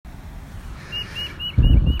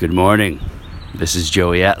Good morning. This is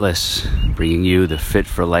Joey Atlas bringing you the Fit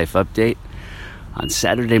for Life update on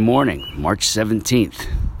Saturday morning, March 17th.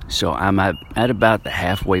 So I'm at about the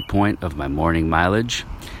halfway point of my morning mileage.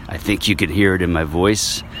 I think you could hear it in my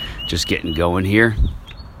voice, just getting going here.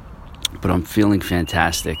 But I'm feeling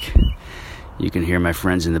fantastic. You can hear my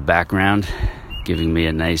friends in the background giving me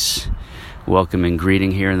a nice welcoming greeting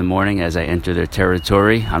here in the morning as I enter their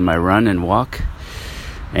territory on my run and walk.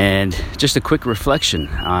 And just a quick reflection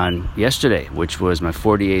on yesterday, which was my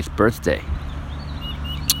 48th birthday.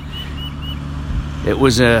 It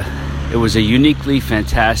was a uniquely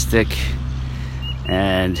fantastic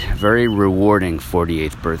and very rewarding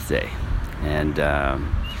 48th birthday, and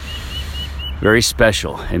very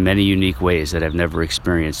special in many unique ways that I've never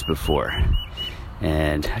experienced before.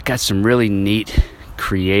 And I got some really neat,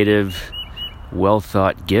 creative,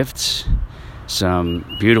 well-thought gifts. Some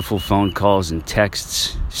beautiful phone calls and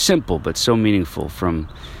texts, simple but so meaningful, from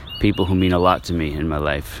people who mean a lot to me in my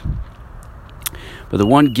life. But the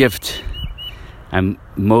one gift I'm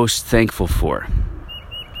most thankful for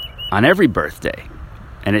on every birthday,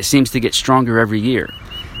 and it seems to get stronger every year,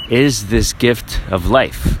 is this gift of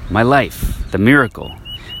life, my life, the miracle,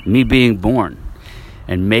 me being born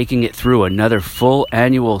and making it through another full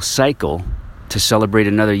annual cycle to celebrate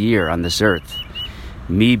another year on this earth.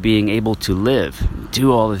 Me being able to live,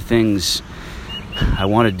 do all the things I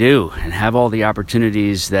want to do, and have all the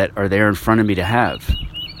opportunities that are there in front of me to have.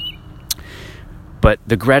 But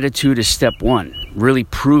the gratitude is step one, really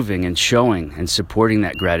proving and showing and supporting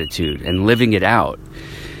that gratitude and living it out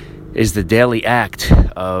is the daily act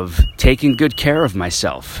of taking good care of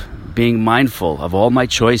myself, being mindful of all my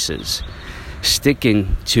choices,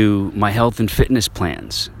 sticking to my health and fitness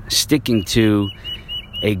plans, sticking to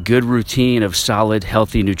a good routine of solid,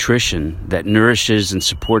 healthy nutrition that nourishes and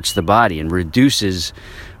supports the body and reduces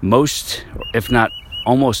most, if not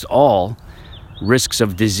almost all, risks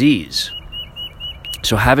of disease.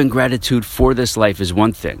 So having gratitude for this life is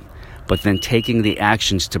one thing, but then taking the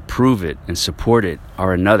actions to prove it and support it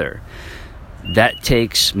are another. That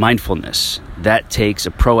takes mindfulness. That takes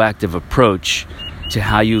a proactive approach to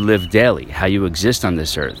how you live daily, how you exist on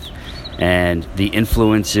this earth, and the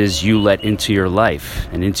influences you let into your life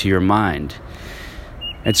and into your mind.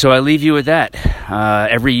 And so I leave you with that.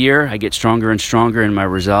 Every year I get stronger and stronger in my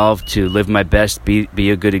resolve to live my best, be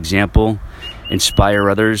a good example,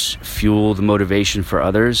 inspire others, fuel the motivation for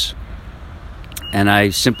others. And I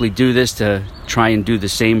simply do this to try and do the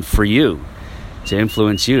same for you, to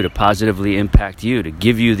influence you, to positively impact you, to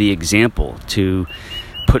give you the example, to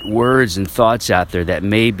put words and thoughts out there that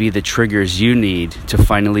may be the triggers you need to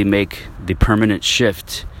finally make the permanent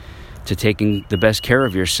shift to taking the best care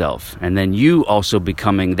of yourself. And then you also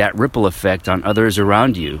becoming that ripple effect on others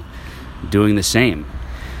around you, doing the same.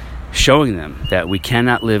 Showing them that we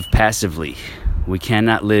cannot live passively. We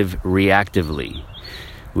cannot live reactively.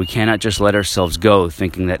 We cannot just let ourselves go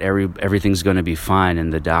thinking that everything's going to be fine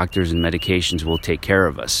and the doctors and medications will take care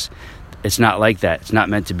of us. It's not like that. It's not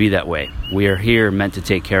meant to be that way. We are here meant to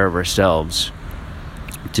take care of ourselves,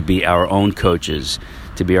 to be our own coaches,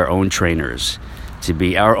 to be our own trainers, to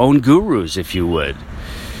be our own gurus, if you would.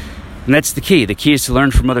 And that's the key. The key is to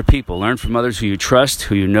learn from other people. Learn from others who you trust,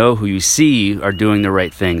 who you know, who you see are doing the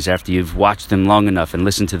right things after you've watched them long enough and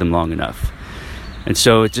listened to them long enough. And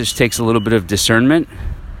so it just takes a little bit of discernment,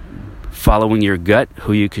 following your gut,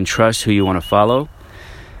 who you can trust, who you want to follow.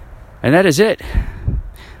 And that is it.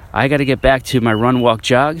 I got to get back to my run, walk,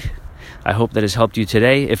 jog. I hope that has helped you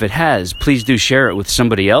today. If it has, please do share it with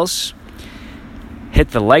somebody else. Hit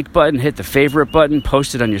the like button, hit the favorite button,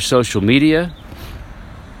 post it on your social media.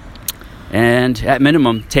 And at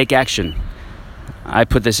minimum, take action. I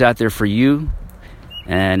put this out there for you,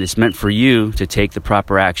 and it's meant for you to take the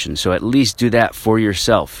proper action. So at least do that for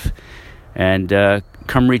yourself. And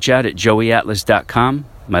come reach out at joeyatlas.com.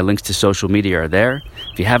 My links to social media are there.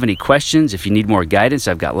 If you have any questions, if you need more guidance,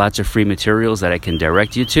 I've got lots of free materials that I can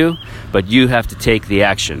direct you to, but you have to take the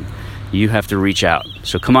action. You have to reach out.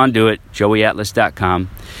 So come on, do it, joeyatlas.com.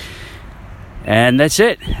 And that's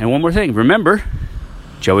it. And one more thing, remember,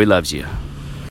 Joey loves you.